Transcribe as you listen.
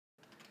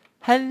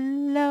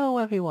Hello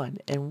everyone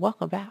and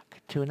welcome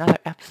back to another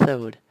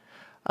episode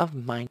of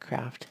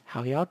Minecraft.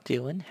 How y'all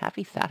doing?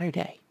 Happy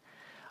Saturday.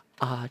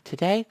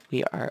 Today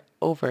we are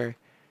over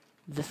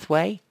this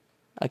way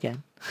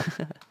again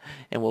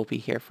and we'll be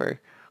here for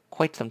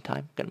quite some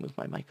time. I'm gonna move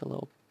my mic a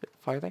little bit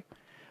farther.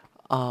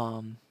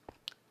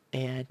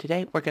 And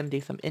today we're gonna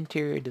do some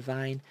interior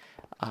design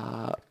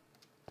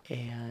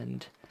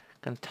and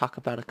gonna talk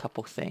about a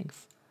couple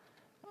things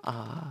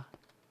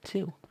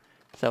too.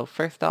 So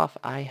first off,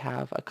 I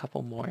have a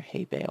couple more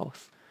hay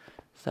bales,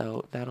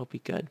 so that'll be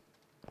good.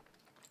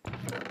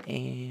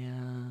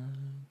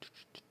 And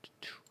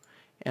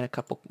a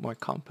couple more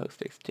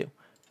composters too.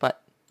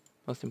 But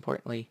most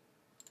importantly,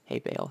 hay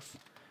bales.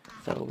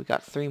 So we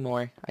got 3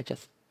 more. I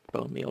just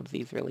bone mealed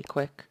these really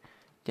quick.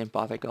 Didn't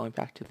bother going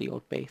back to the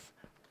old base.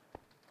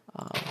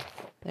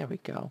 There we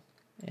go.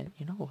 And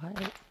you know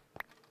what?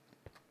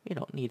 We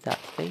don't need that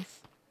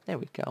space. There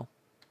we go.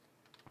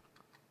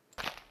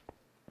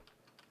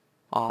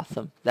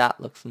 Awesome. That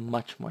looks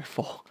much more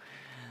full.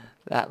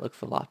 That looks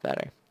a lot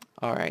better.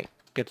 Alright,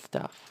 good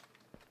stuff.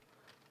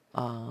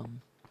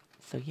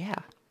 So yeah.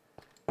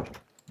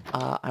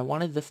 I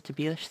wanted this to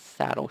be a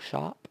saddle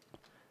shop.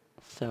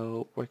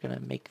 So we're going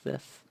to make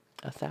this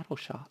a saddle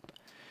shop.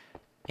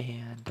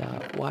 And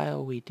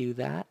while we do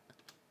that,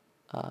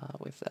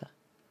 we're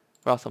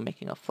also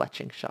making a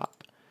fletching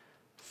shop.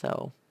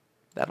 So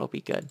that'll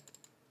be good.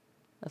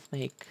 Let's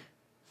make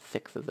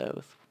 6 of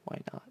those.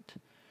 Why not?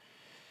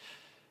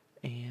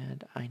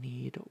 And I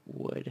need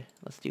wood.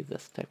 Let's do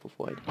this type of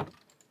wood. There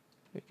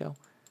we go.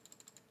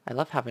 I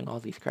love having all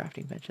these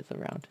crafting benches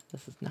around.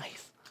 This is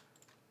nice.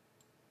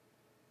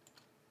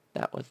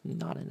 That was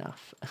not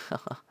enough.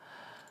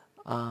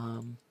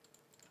 There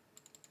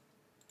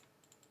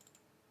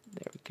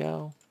we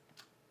go.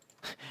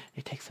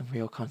 It takes some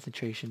real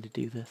concentration to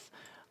do this.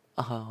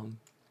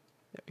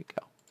 There we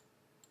go.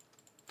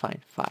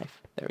 Fine,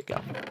 5. There we go.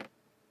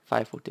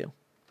 5 will do.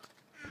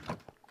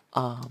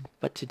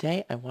 But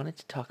today I wanted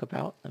to talk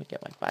about, let me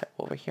get my Bible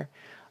over here,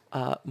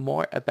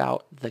 more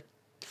about the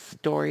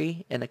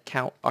story and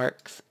account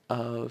arcs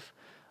of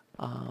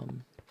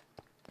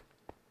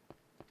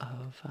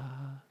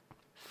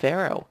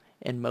Pharaoh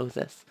and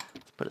Moses.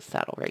 Let's put a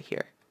saddle right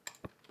here.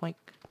 Boink.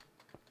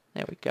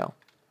 There we go.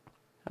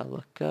 That'll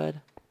look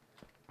good.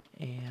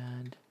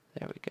 And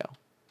there we go.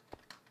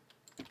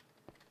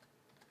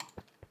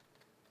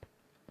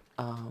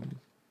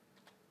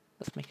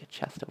 Let's make a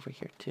chest over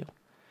here too.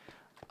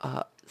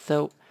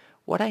 So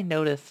what I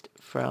noticed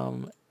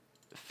from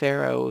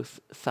Pharaoh's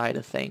side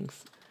of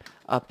things,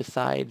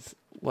 besides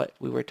what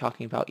we were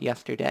talking about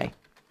yesterday,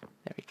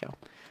 there we go,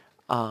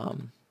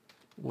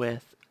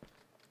 with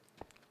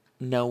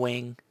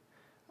knowing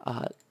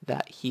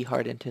that he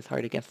hardened his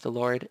heart against the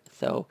Lord.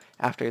 So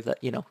after the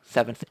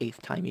 7th,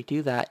 8th time you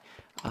do that,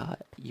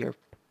 you're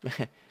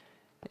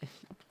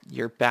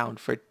you're bound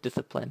for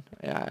discipline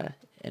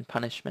and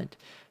punishment.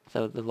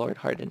 So the Lord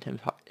hardened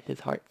his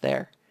heart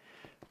there.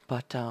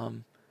 But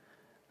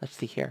let's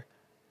see here.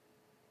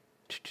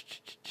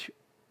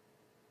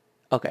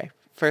 Okay,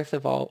 first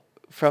of all,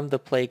 from the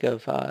plague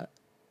of the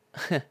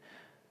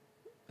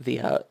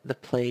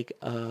plague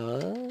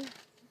of,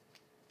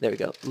 there we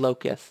go,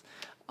 locusts.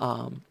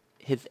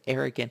 His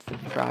arrogance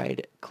and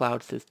pride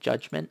clouds his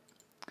judgment,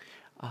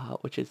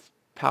 which is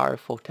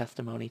powerful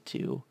testimony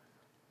to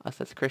us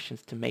as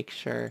Christians to make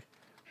sure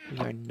we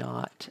are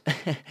not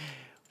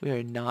we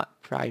are not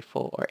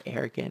prideful or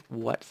arrogant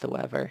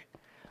whatsoever.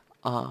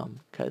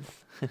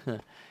 Because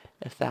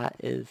if that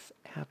is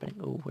happening,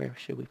 oh, where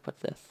should we put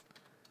this?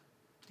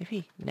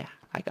 Maybe, nah,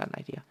 I got an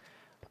idea.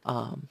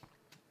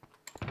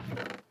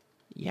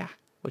 Yeah,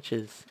 which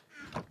is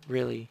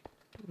really,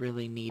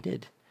 really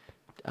needed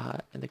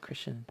in the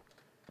Christian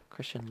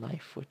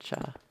life, which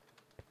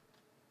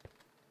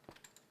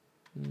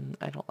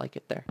I don't like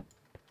it there.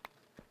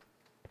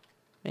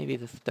 Maybe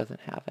this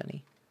doesn't have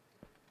any.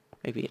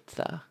 Maybe it's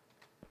I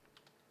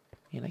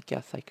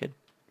guess I could.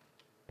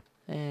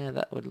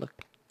 That would look.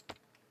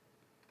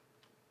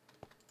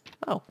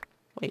 Oh,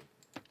 wait.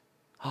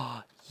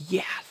 Oh,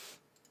 yes.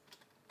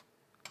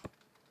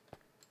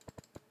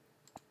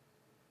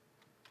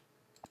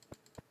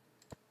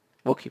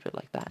 We'll keep it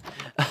like that.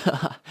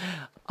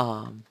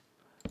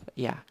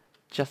 Yeah,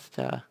 just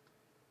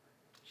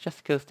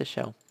goes to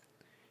show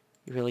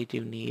you really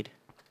do need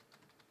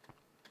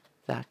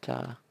that.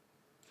 Let's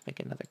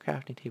make another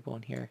crafting table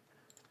in here.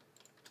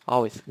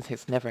 Always,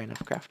 there's never enough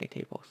crafting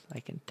tables. I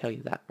can tell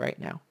you that right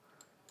now.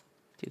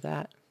 Let's do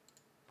that.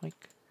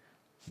 Like,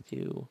 let's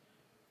do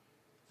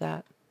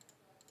that.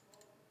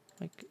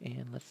 Like,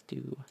 and let's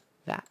do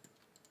that.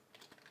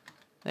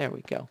 There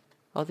we go.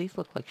 Oh, these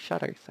look like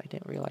shutters. I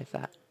didn't realize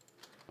that.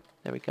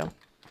 There we go.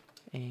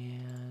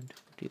 And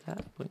do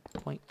that. Boink,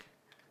 boink.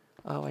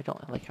 Oh, I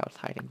don't like how it's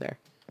hiding there.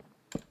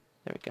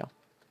 There we go.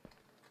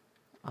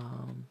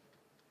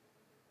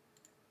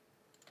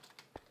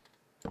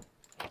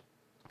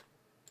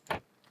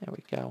 There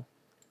we go.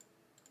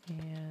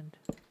 And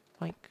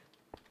boink.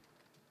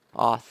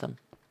 Awesome.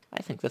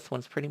 I think this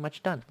one's pretty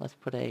much done. Let's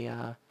put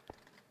a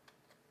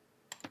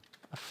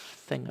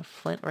thing of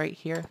flint right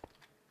here.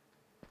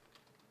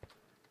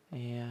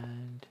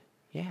 And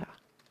yeah,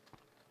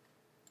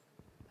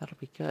 that'll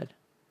be good.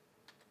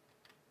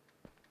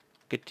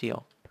 Good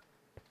deal.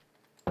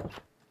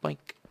 Boink.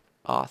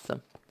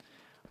 Awesome.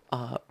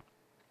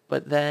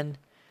 But then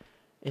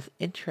it's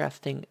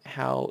interesting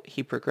how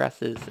he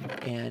progresses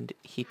and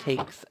he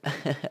takes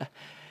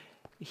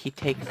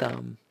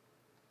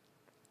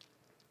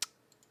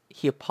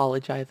he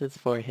apologizes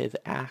for his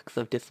acts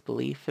of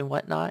disbelief and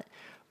whatnot,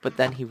 but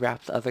then he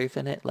wraps others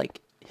in it,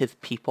 like his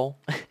people.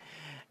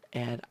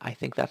 And I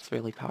think that's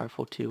really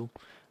powerful too,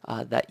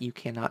 that you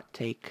cannot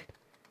take...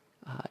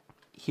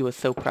 he was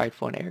so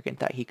prideful and arrogant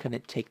that he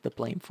couldn't take the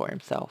blame for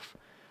himself,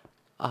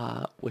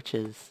 which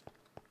is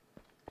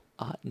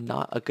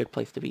not a good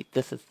place to be.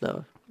 This is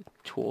the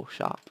tool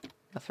shop.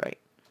 That's right.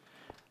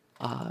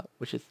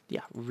 Which is,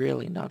 yeah,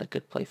 really not a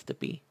good place to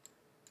be.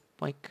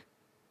 Boink.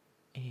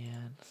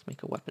 And let's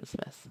make a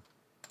weaponsmith.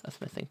 A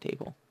smithing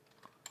table.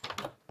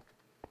 Put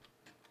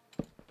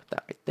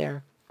that right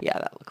there. Yeah,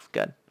 that looks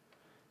good.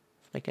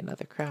 Let's make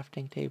another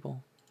crafting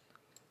table.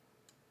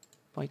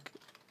 Boink.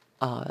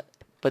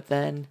 But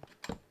then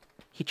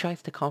he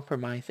tries to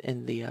compromise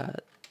in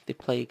the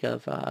plague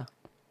of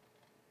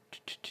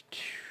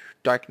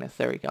darkness.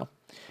 There we go.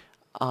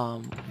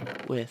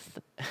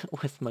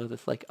 With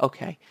Moses, like,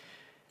 okay,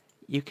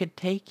 you can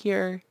take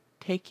your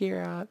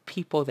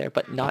people there,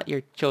 but not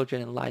your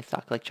children and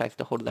livestock. Like, tries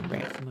to hold them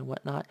ransom and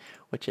whatnot,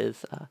 which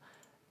is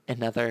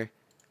another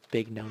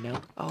big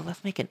no-no. Oh,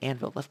 let's make an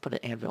anvil. Let's put an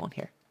anvil in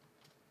here.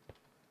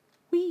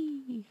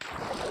 Whee!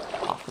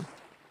 Awesome.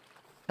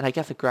 And I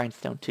guess a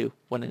grindstone too,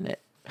 wouldn't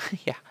it?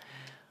 Yeah.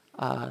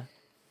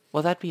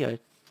 Well, that'd be a...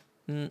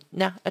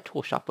 nah, a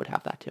tool shop would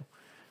have that too.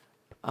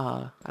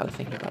 I was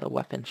thinking about a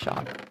weapon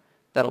shop.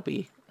 That'll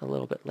be a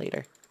little bit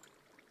later.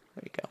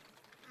 There you go.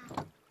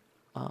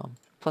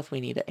 Plus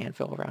we need an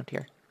anvil around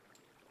here.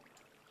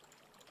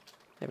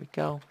 There we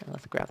go. And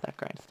let's grab that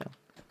grindstone.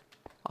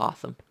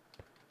 Awesome.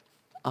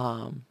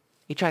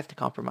 He tries to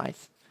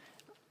compromise.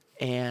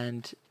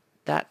 And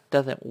that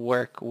doesn't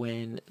work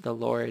when the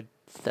Lord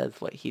says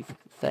what he's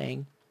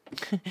saying.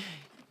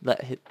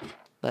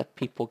 Let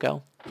people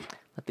go.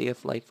 Let the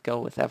Israelites go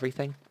with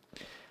everything.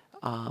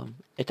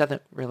 It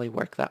doesn't really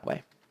work that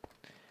way.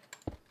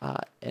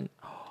 And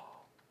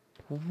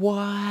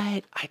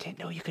what? I didn't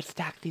know you could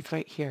stack these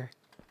right here.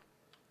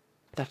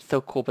 That's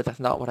so cool, but that's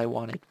not what I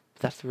wanted.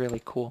 That's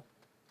really cool.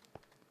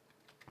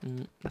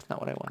 That's not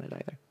what I wanted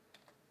either.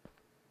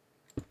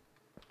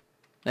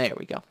 There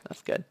we go.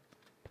 That's good.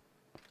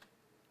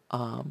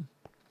 There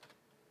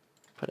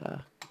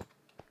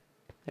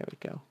we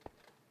go.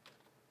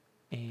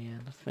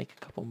 And let's make a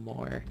couple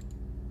more.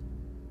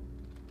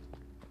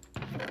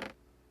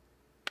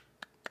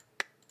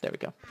 There we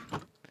go.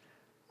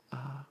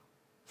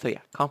 So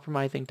yeah,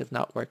 compromising does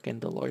not work in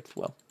the Lord's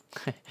will.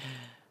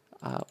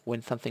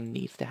 When something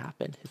needs to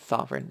happen, his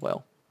sovereign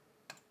will.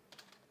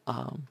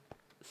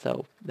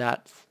 So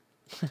that's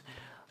a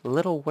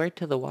little word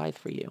to the wise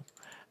for you.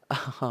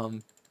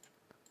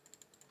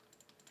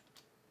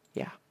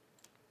 Yeah,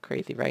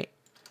 crazy, right?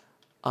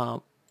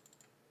 But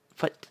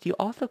did you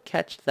also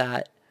catch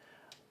that?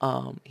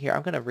 Here,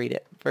 I'm going to read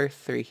it. Verse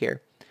 3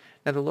 here.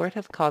 Now the Lord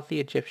has caused the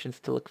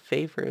Egyptians to look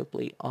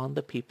favorably on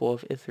the people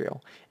of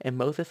Israel, and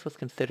Moses was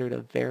considered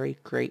a very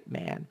great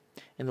man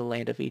in the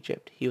land of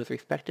Egypt. He was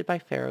respected by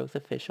Pharaoh's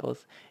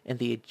officials and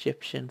the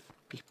Egyptian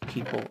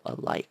people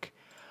alike.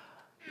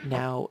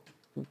 Now,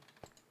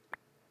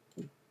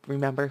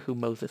 remember who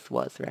Moses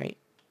was, right?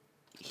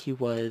 He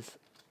was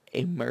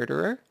a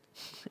murderer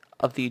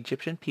of the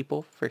Egyptian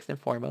people, first and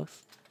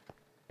foremost,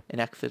 in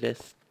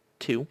Exodus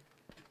 2.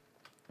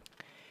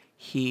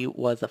 He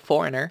was a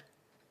foreigner,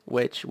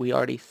 which we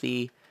already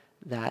see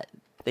that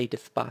they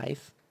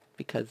despise,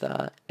 because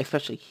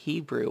especially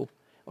Hebrew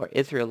or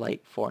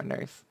Israelite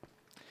foreigners,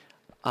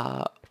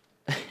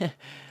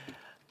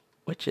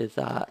 which is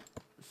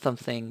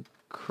something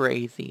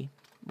crazy,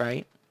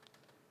 right?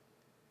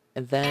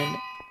 And then,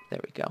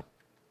 there we go.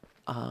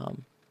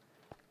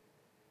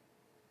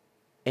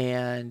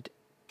 And,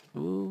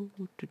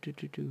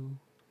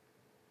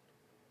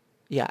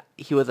 yeah,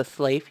 he was a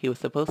slave. He was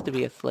supposed to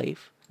be a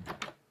slave.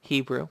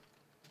 Hebrew.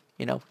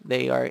 You know,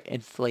 they are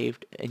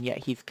enslaved, and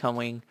yet he's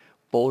coming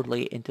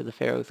boldly into the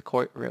Pharaoh's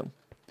courtroom.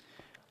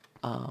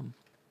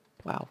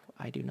 Wow,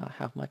 I do not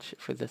have much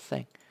for this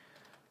thing.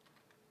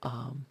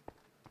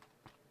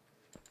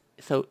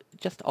 So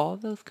just all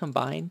of those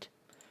combined,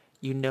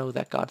 you know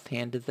that God's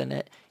hand is in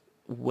it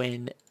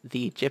when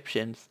the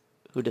Egyptians,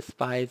 who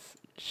despise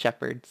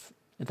shepherds,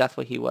 and that's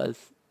what he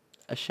was,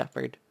 a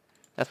shepherd.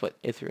 That's what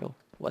Israel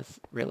was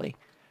really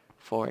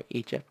for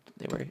Egypt.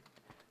 They were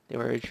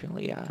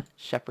originally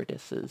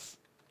shepherdesses,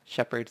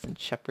 shepherds and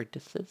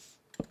shepherdesses.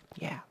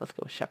 Yeah, let's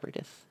go with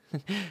shepherdess.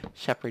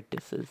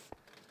 Shepherdesses.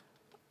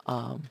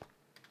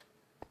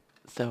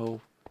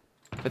 So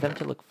for them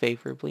to look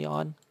favorably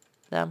on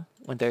them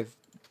when there's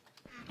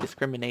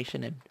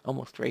discrimination and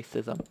almost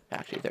racism,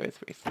 actually there is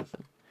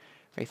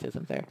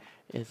racism there,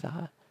 is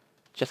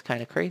just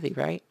kind of crazy,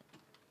 right?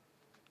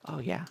 Oh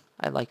yeah,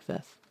 I like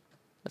this.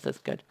 This is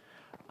good.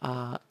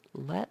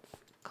 Let's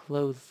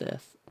close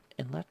this,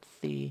 and let's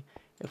see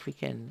if we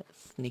can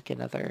sneak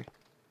another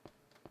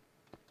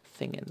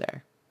thing in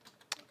there.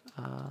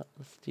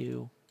 Let's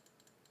do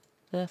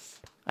this.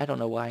 I don't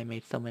know why I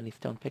made so many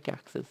stone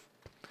pickaxes,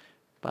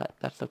 but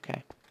that's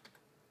okay.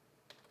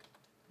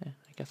 Yeah,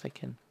 I guess I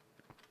can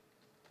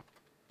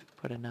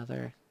put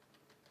another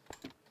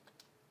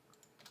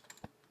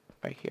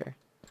right here.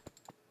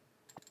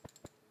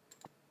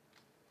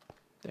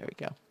 There we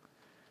go.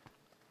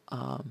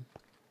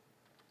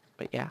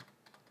 But yeah,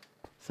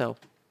 so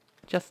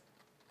just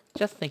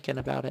thinking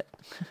about it.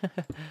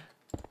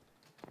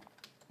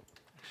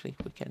 Actually,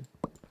 we can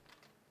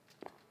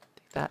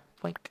take that,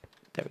 blink.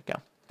 There we go.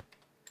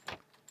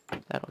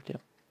 That'll do.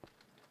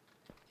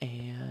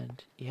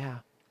 And yeah,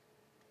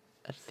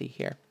 let's see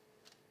here.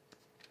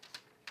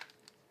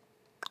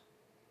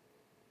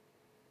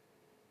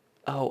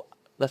 Oh,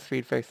 let's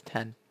read verse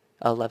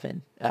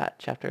 11,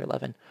 chapter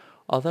 11.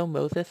 Although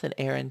Moses and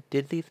Aaron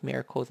did these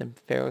miracles in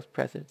Pharaoh's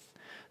presence,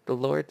 the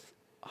Lord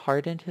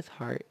hardened his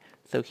heart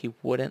so he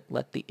wouldn't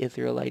let the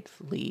Israelites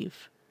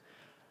leave.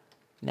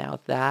 Now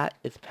that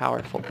is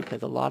powerful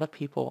because a lot of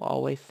people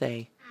always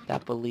say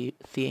that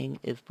seeing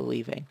is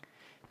believing.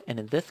 And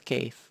in this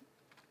case,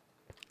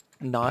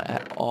 not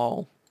at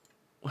all.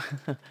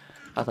 I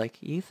was like,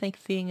 you think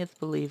seeing is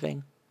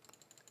believing?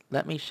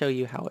 Let me show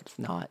you how it's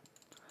not.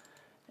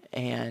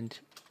 And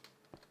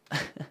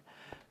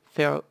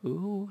Pharaoh,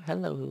 ooh,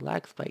 hello,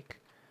 lag spike.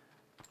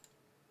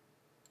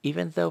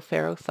 Even though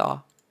Pharaoh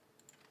saw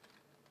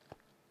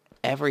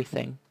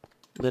everything,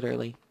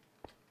 literally,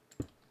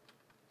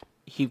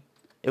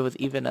 it was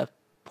even a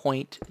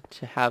point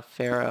to have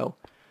Pharaoh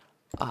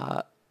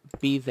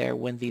be there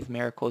when these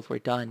miracles were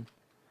done,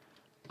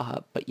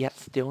 but yet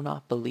still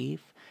not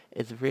believe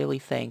is really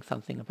saying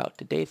something about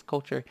today's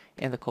culture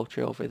and the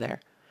culture over there.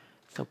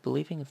 So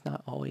believing is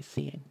not always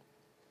seeing.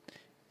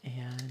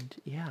 And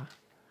yeah,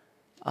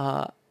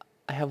 I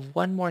have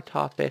one more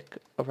topic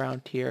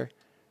around here,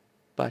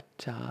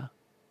 but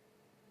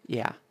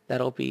yeah,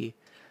 that'll be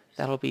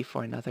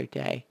for another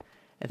day,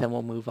 and then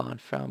we'll move on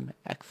from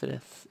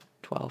Exodus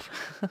 12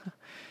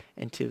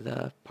 into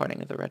the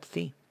parting of the Red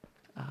Sea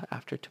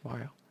after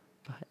tomorrow.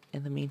 But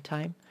in the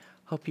meantime,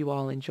 hope you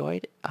all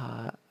enjoyed.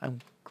 I'm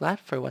glad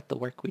for what the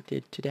work we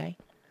did today,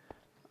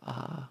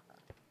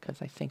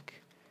 because I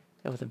think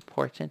it was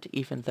important,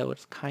 even though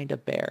it's kind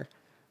of bare.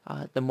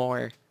 The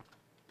more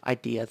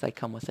ideas I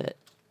come with,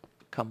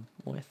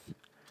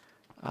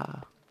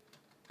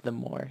 the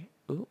more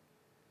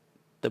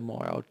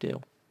I'll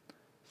do.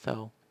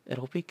 So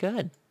it'll be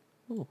good.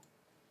 Ooh.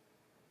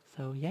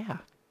 So yeah,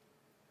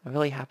 I'm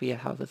really happy at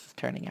how this is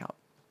turning out.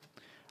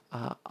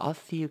 I'll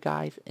see you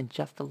guys in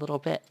just a little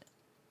bit.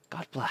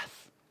 God bless.